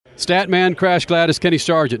Statman, Crash Gladys, Kenny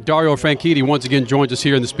Sargent, Dario Franchitti once again joins us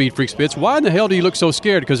here in the Speed Freaks Pits. Why in the hell do you look so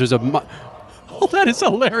scared? Because there's a... Oh, that is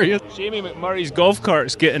hilarious. Jamie McMurray's golf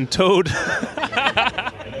cart's getting towed.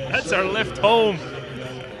 That's our lift home.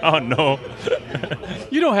 Oh, no.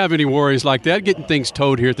 You don't have any worries like that, getting things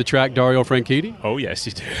towed here at the track, Dario Franchitti? Oh, yes,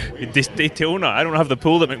 you do. Daytona. I don't have the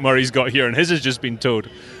pool that McMurray's got here, and his has just been towed.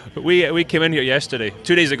 But we came in here yesterday,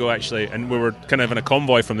 2 days ago, actually, and we were kind of in a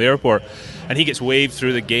convoy from the airport, and he gets waved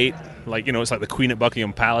through the gate. Like, you know, it's like the Queen at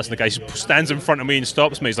Buckingham Palace, and the guy stands in front of me and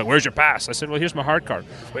stops me. He's like, "Where's your pass?" I said, "Well, here's my hard card."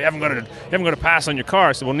 "Well, you haven't got a pass on your car."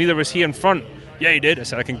 I said, "Well, neither was he in front." "Yeah, he did." I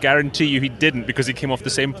said, "I can guarantee you he didn't, because he came off the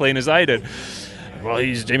same plane as I did." "Well,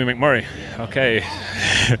 he's Jamie McMurray." Okay.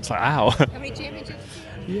 It's like, ow. How many championships?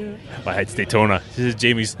 Yeah. Well, it's Daytona. This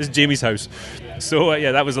is Jamie's house. So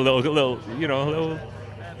yeah, that was a little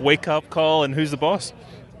wake up call. And who's the boss?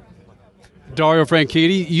 Dario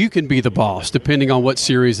Franchitti, you can be the boss depending on what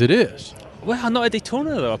series it is. Well, not at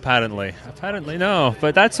Daytona though. Apparently no.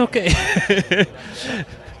 But that's okay.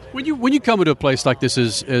 When you come into a place like this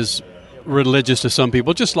as religious to some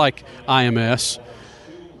people, just like IMS,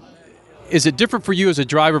 is it different for you as a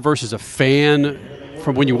driver versus a fan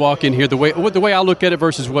from when you walk in here? The way I look at it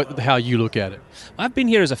versus how you look at it. I've been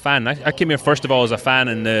here as a fan. I came here first of all as a fan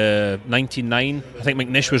in 1999. I think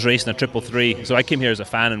McNish was racing a 333, so I came here as a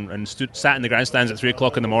fan and sat in the grandstands at 3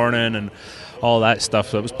 o'clock in the morning and all that stuff.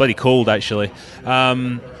 So it was bloody cold actually.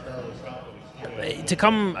 I've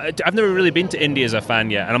never really been to Indy as a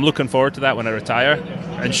fan yet, and I'm looking forward to that when I retire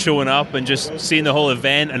and showing up and just seeing the whole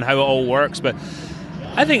event and how it all works. But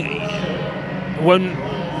I think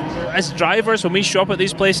as drivers, when we shop at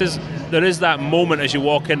these places, there is that moment as you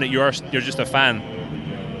walk in that you're just a fan.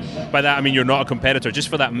 By that I mean you're not a competitor. Just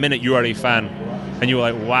for that minute you are a fan, and you're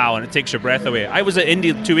like, wow, and it takes your breath away. I was at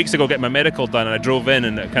Indy 2 weeks ago getting my medical done, and I drove in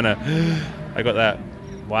and it kind of I got that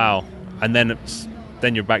wow, and then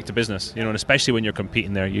you're back to business, you know. And especially when you're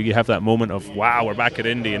competing there, you have that moment of wow, we're back at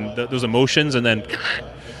Indy, and those emotions, and then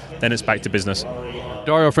it's back to business.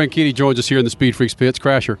 Dario Franchitti joins us here in the Speed Freaks Pits.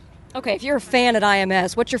 Crasher. Okay, if you're a fan at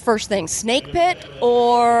IMS, what's your first thing? Snake pit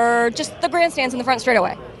or just the grandstands in the front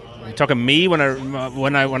straightaway? You're talking me when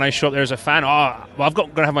I show up there as a fan? Oh, well,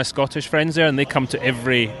 gonna have my Scottish friends there, and they come to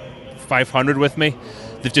every 500 with me.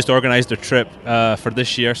 They've just organised a trip for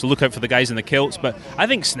this year, so look out for the guys in the kilts. But I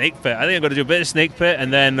think snake pit. I think I'm going to do a bit of snake pit,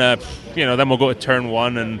 and then then we'll go to turn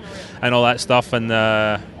one and all that stuff, and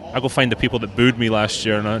I'll go find the people that booed me last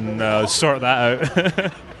year and sort that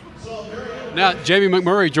out. Now, Jamie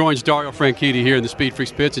McMurray joins Dario Franchitti here in the Speed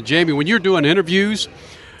Freaks Pits. And Jamie, when you're doing interviews,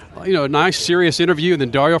 a nice, serious interview, and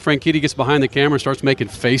then Dario Franchitti gets behind the camera and starts making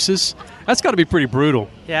faces, that's got to be pretty brutal.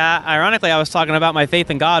 Yeah, ironically, I was talking about my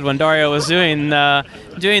faith in God when Dario was doing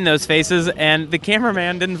those faces, and the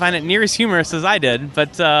cameraman didn't find it near as humorous as I did.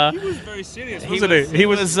 But he was very serious, wasn't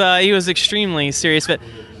he? He was extremely serious, but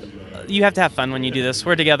you have to have fun when you do this.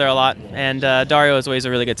 We're together a lot, and Dario is always a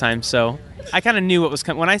really good time, so I kind of knew what was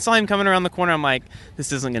coming. When I saw him coming around the corner, I'm like,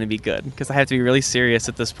 this isn't going to be good, because I have to be really serious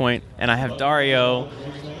at this point, and I have Dario.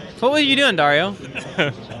 What were you doing, Dario?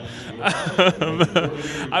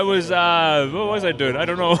 I was, what was I doing? I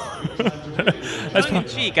don't know.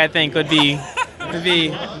 Tongue-in-cheek, I think, would be the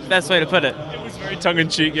best way to put it. It was very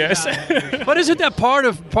tongue-in-cheek, yes. But isn't that part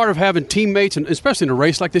of having teammates, and especially in a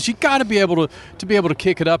race like this, you got to be able to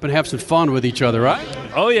kick it up and have some fun with each other, right?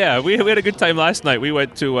 Oh yeah, we had a good time last night. We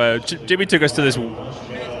went to Jimmy took us to this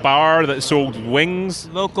bar that sold wings.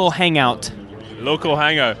 Local hangout.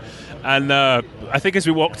 And I think as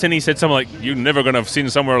we walked in, he said something like, "You're never going to have seen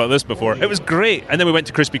somewhere like this before." It was great. And then we went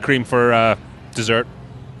to Krispy Kreme for dessert.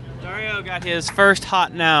 Dario got his first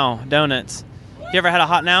Hot Now donuts. You ever had a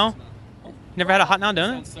Hot Now? Never had a Hot Now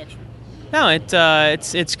donut? No,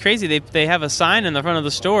 it's crazy. They have a sign in the front of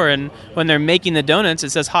the store, and when they're making the donuts, it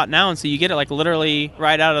says Hot Now, and so you get it like literally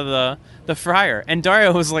right out of the fryer. And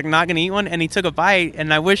Dario was like not going to eat one, and he took a bite,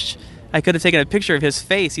 and I wish I could have taken a picture of his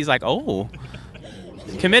face. He's like, oh,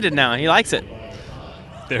 committed now. He likes it.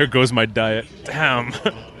 There goes my diet. Damn.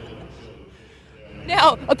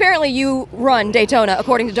 Now, apparently you run Daytona,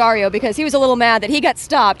 according to Dario, because he was a little mad that he got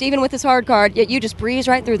stopped, even with his hard card, yet you just breezed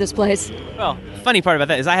right through this place. Well, funny part about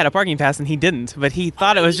that is I had a parking pass and he didn't, but he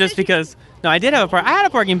thought it was just because... No, I did have I had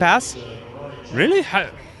a parking pass. Really?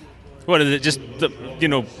 What, did it just,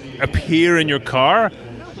 appear in your car?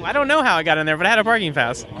 I don't know how I got in there, but I had a parking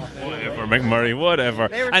pass. Whatever, McMurray, whatever.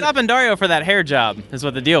 They were stopping Dario for that hair job, is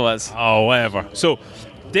what the deal was. Oh, whatever. So...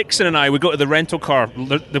 Dixon and I, we go to the rental car.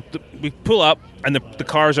 We pull up, and the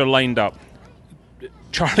cars are lined up.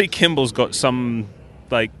 Charlie Kimball's got some,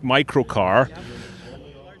 micro car.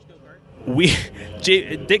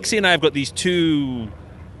 Dixie and I have got these two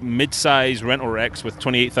mid-size rental wrecks with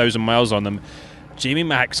 28,000 miles on them. Jamie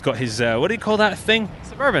Mac's got his, what do you call that thing?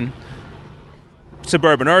 Suburban.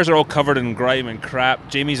 Ours are all covered in grime and crap.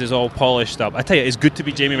 Jamie's is all polished up. I tell you, it's good to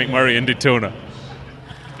be Jamie McMurray in Daytona.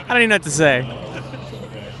 I don't even know what to say.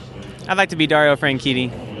 I'd like to be Dario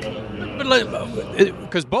Franchitti.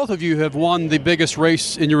 Because both of you have won the biggest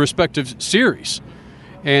race in your respective series.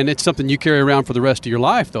 And it's something you carry around for the rest of your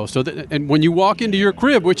life, though. So, and when you walk into your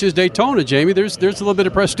crib, which is Daytona, Jamie, there's a little bit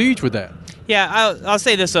of prestige with that. Yeah, I'll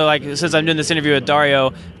say this, though, like, since I'm doing this interview with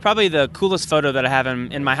Dario, probably the coolest photo that I have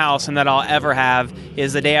in my house and that I'll ever have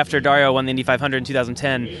is the day after Dario won the Indy 500 in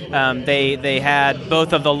 2010. They had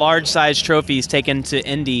both of the large-size trophies taken to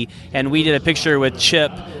Indy, and we did a picture with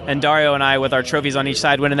Chip and Dario and I with our trophies on each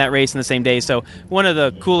side winning that race in the same day. So one of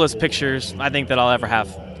the coolest pictures I think that I'll ever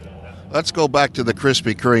have. Let's go back to the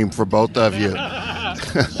Krispy Kreme for both of you.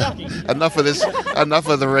 Enough of this. Enough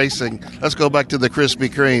of the racing. Let's go back to the Krispy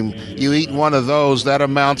Kreme. You eat one of those, that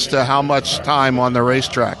amounts to how much time on the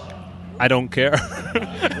racetrack? I don't care.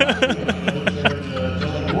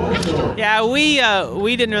 Yeah, we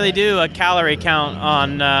didn't really do a calorie count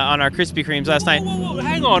on our Krispy Kremes last night. Whoa,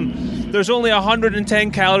 hang on. There's only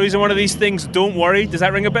 110 calories in one of these things. Don't worry. Does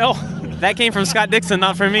that ring a bell? That came from Scott Dixon,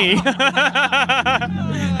 not for me.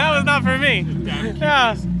 That was not for me.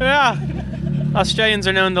 Yeah. Australians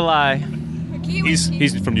are known to lie.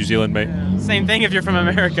 He's from New Zealand, mate. Same thing if you're from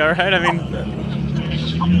America, right? I mean,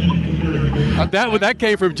 that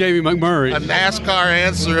came from Jamie McMurray. A NASCAR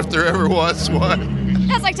answer if there ever was one.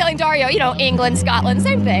 That's like telling Dario, England, Scotland,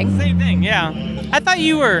 same thing. Same thing, yeah. I thought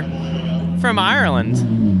you were from Ireland,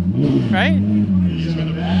 right?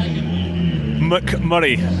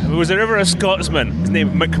 McMurray. Was there ever a Scotsman? His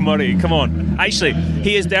name McMurray. Come on. Actually,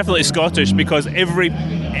 he is definitely Scottish because every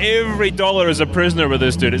dollar is a prisoner with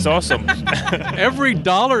this dude. It's awesome. Every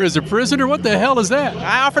dollar is a prisoner? What the hell is that?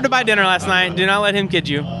 I offered to buy dinner last night. Do not let him kid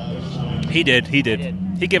you. He did. He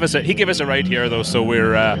gave us a ride here though, so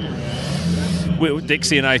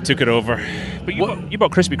Dixie and I took it over. But you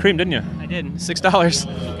bought Krispy Kreme, didn't you? I did.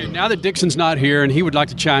 $6. Okay, now that Dixon's not here and he would like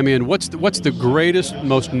to chime in, what's the greatest,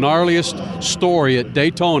 most gnarliest story at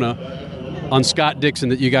Daytona on Scott Dixon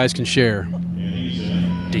that you guys can share?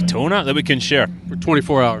 Daytona that we can share for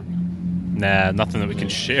 24 hours? Nah, nothing that we can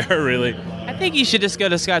share really. I think you should just go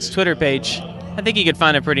to Scott's Twitter page. I think you could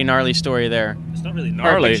find a pretty gnarly story there. It's not really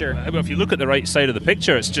gnarly. But if you look at the right side of the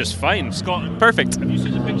picture, it's just fine. Scott, perfect. Have you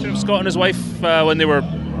seen the picture of Scott and his wife when they were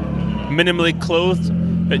minimally clothed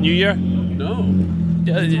at New Year? No.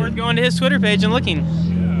 It's worth going to his Twitter page and looking.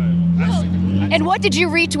 And what did you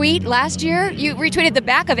retweet last year? You retweeted the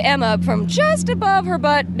back of Emma from just above her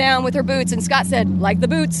butt down with her boots, and Scott said, like the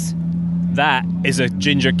boots. That is a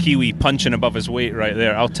ginger Kiwi punching above his weight right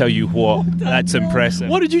there. I'll tell you what. That's impressive.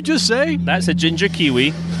 What did you just say? That's a ginger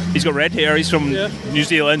Kiwi. He's got red hair. He's from New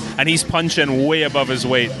Zealand, and he's punching way above his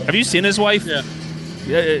weight. Have you seen his wife? Yeah.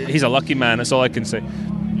 He's a lucky man. That's all I can say.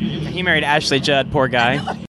 He married Ashley Judd, poor guy.